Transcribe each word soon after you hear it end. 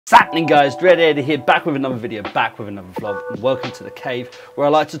What's happening, guys? Dread here, back with another video, back with another vlog, and welcome to the cave, where I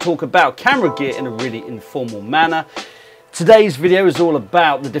like to talk about camera gear in a really informal manner. Today's video is all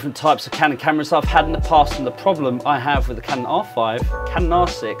about the different types of Canon cameras I've had in the past and the problem I have with the Canon R5, Canon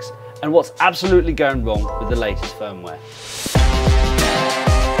R6, and what's absolutely going wrong with the latest firmware.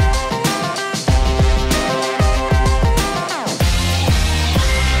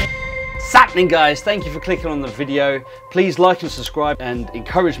 What's happening, guys? Thank you for clicking on the video. Please like and subscribe and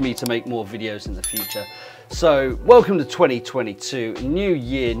encourage me to make more videos in the future. So welcome to 2022, new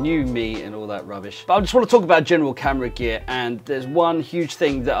year, new me and all that rubbish. But I just want to talk about general camera gear, and there's one huge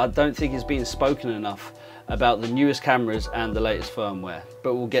thing that I don't think is being spoken enough about the newest cameras and the latest firmware,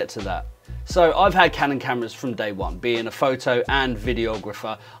 but we'll get to that. So I've had Canon cameras from day one. Being a photo and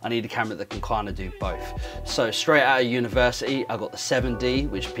videographer, I need a camera that can kind of do both. So straight out of university, I got the 7D,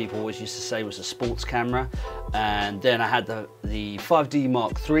 which people always used to say was a sports camera. And then I had the 5D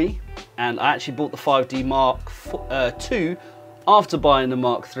Mark III, and I actually bought the 5D Mark II after buying the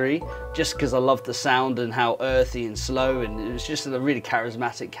Mark III, just because I loved the sound and how earthy and slow, and it was just a really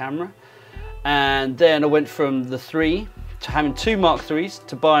charismatic camera. And then I went from the 3 to having two Mark IIIs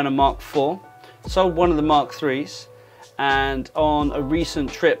to buying a Mark IV. Sold one of the Mark IIIs, and on a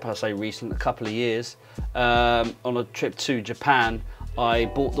recent trip, I say recent, a couple of years, on a trip to Japan, I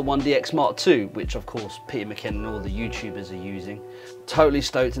bought the 1DX Mark II, which of course Peter McKinnon and all the YouTubers are using. Totally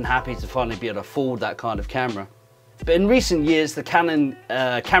stoked and happy to finally be able to afford that kind of camera. But in recent years, the Canon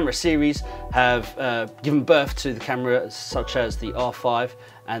camera series have given birth to the cameras such as the R5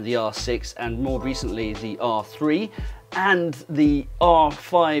 and the R6, and more recently the R3 and the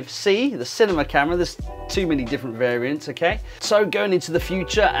R5C, the cinema camera. There's too many different variants, okay? So going into the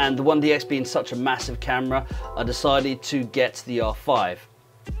future, and the 1DX being such a massive camera, I decided to get the R5.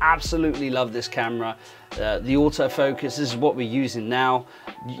 Absolutely love this camera. The autofocus, this is what we're using now.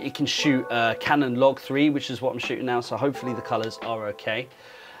 It can shoot Canon Log 3, which is what I'm shooting now, so hopefully the colors are okay.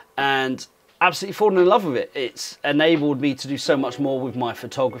 And absolutely fallen in love with it. It's enabled me to do so much more with my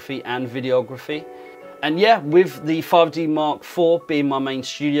photography and videography. And yeah, with the 5D Mark IV being my main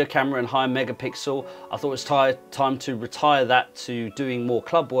studio camera and high megapixel, I thought it was time to retire that to doing more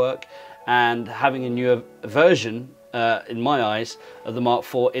club work and having a newer version, in my eyes, of the Mark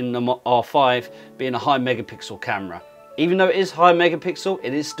IV in the R5 being a high megapixel camera. Even though it is high megapixel,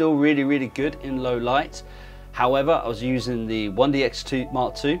 it is still really, really good in low light. However, I was using the 1DX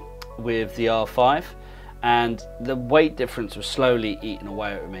Mark II with the R5, and the weight difference was slowly eating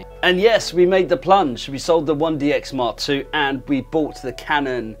away at me. And yes, we made the plunge. We sold the 1DX Mark II and we bought the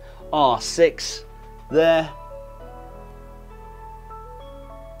Canon R6 there.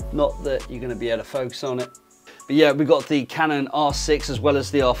 Not that you're going to be able to focus on it. But yeah, we got the Canon R6 as well as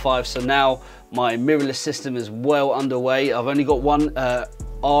the R5, so now my mirrorless system is well underway. I've only got one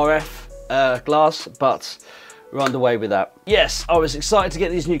RF glass, but we're underway with that. Yes, I was excited to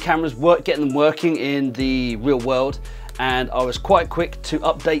get these new cameras, getting them working in the real world, and I was quite quick to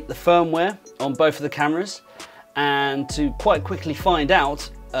update the firmware on both of the cameras, and to quite quickly find out,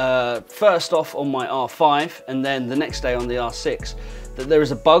 first off on my R5 and then the next day on the R6, that there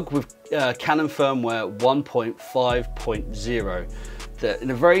is a bug with Canon firmware 1.5.0, that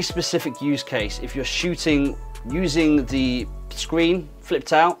in a very specific use case, if you're shooting using the screen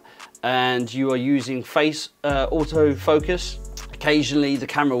flipped out and you are using face autofocus, occasionally the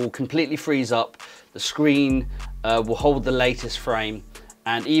camera will completely freeze up, the screen will hold the latest frame,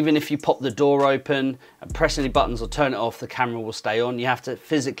 and even if you pop the door open and press any buttons or turn it off, the camera will stay on. You have to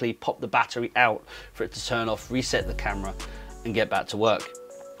physically pop the battery out for it to turn off, reset the camera and get back to work.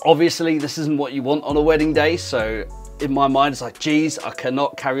 Obviously this isn't what you want on a wedding day, so in my mind it's like, geez, I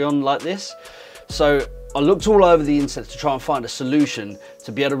cannot carry on like this. So I looked all over the internet to try and find a solution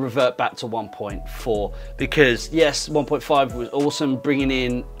to be able to revert back to 1.4, because yes, 1.5 was awesome, bringing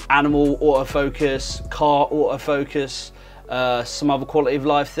in animal autofocus, car autofocus, some other quality of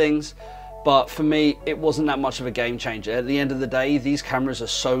life things, but for me it wasn't that much of a game changer. At the end of the day, these cameras are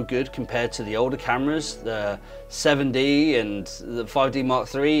so good compared to the older cameras. The 7D and the 5D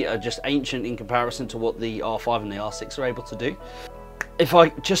Mark III are just ancient in comparison to what the R5 and the R6 are able to do.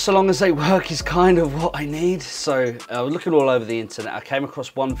 Just so long as they work is kind of what I need. So I was looking all over the internet. I came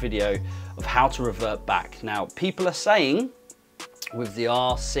across one video of how to revert back. Now, people are saying with the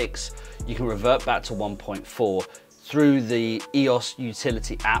R6 you can revert back to 1.4 through the EOS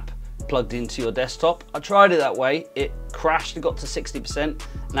utility app plugged into your desktop. I tried it that way. It crashed. It got to 60%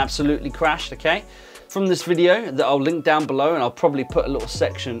 and absolutely crashed, okay? From this video that I'll link down below, and I'll probably put a little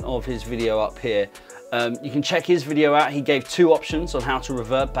section of his video up here, you can check his video out. He gave two options on how to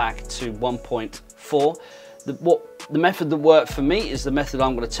revert back to 1.4. The method that worked for me is the method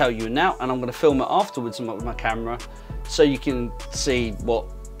I'm going to tell you now, and I'm going to film it afterwards with my camera so you can see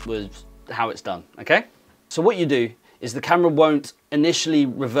how it's done, okay? So what you do is the camera won't initially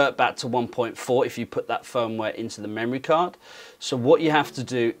revert back to 1.4 if you put that firmware into the memory card. So what you have to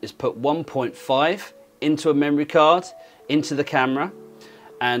do is put 1.5 into a memory card, into the camera,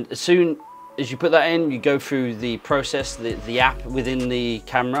 and as soon as you put that in, you go through the process, the app within the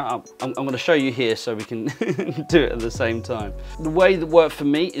camera. I'm going to show you here so we can do it at the same time. The way that worked for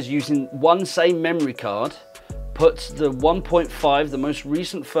me is using one same memory card, put the 1.5, the most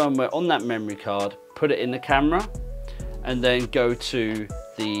recent firmware on that memory card, put it in the camera, and then go to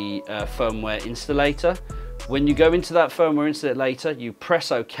the firmware installator. When you go into that firmware installator, you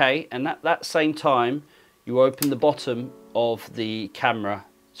press OK, and at that same time, you open the bottom of the camera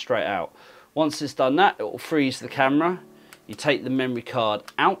straight out. Once it's done that, it will freeze the camera. You take the memory card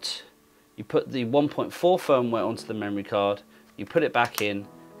out, you put the 1.4 firmware onto the memory card, you put it back in,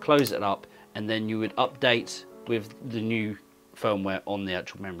 close it up, and then you would update with the new firmware on the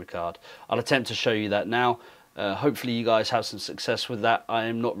actual memory card. I'll attempt to show you that now. Hopefully you guys have some success with that. I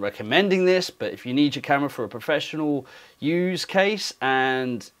am not recommending this, but if you need your camera for a professional use case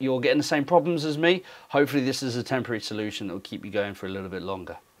and you're getting the same problems as me, hopefully this is a temporary solution that will keep you going for a little bit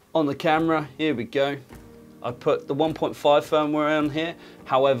longer. On the camera, here we go. I put the 1.5 firmware on here.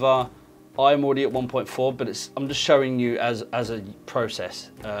 However, I'm already at 1.4, but I'm just showing you as a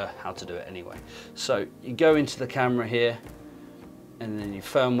process how to do it anyway. So you go into the camera here, and then you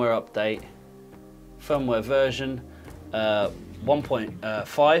firmware update, firmware version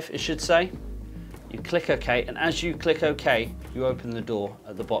 1.5 it should say. You click OK, and as you click OK, you open the door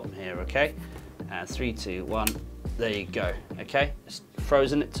at the bottom here, okay? And 3, 2, 1, there you go, okay? It's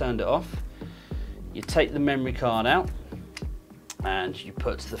frozen it, turned it off. You take the memory card out, and you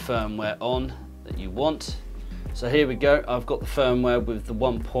put the firmware on that you want. So here we go, I've got the firmware with the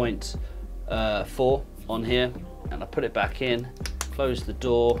 1.4 on here, and I put it back in, close the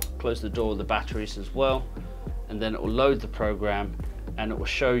door with the batteries as well, and then it will load the program, and it will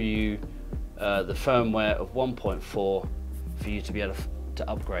show you the firmware of 1.4 for you to be able to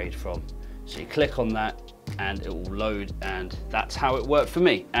upgrade from. So you click on that and it will load, and that's how it worked for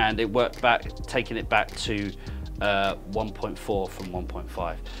me, and it worked back, taking it back to 1.4 from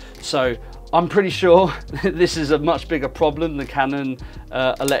 1.5. So I'm pretty sure this is a much bigger problem than Canon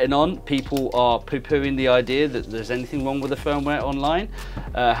are letting on. People are poo-pooing the idea that there's anything wrong with the firmware online.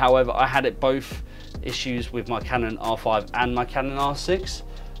 However, I had both issues with my Canon R5 and my Canon R6.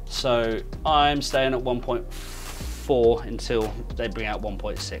 So I'm staying at 1.4 until they bring out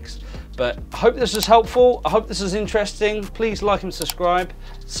 1.6. But I hope this was helpful. I hope this was interesting. Please like and subscribe.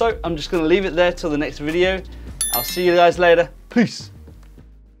 So I'm just going to leave it there till the next video. I'll see you guys later. Peace.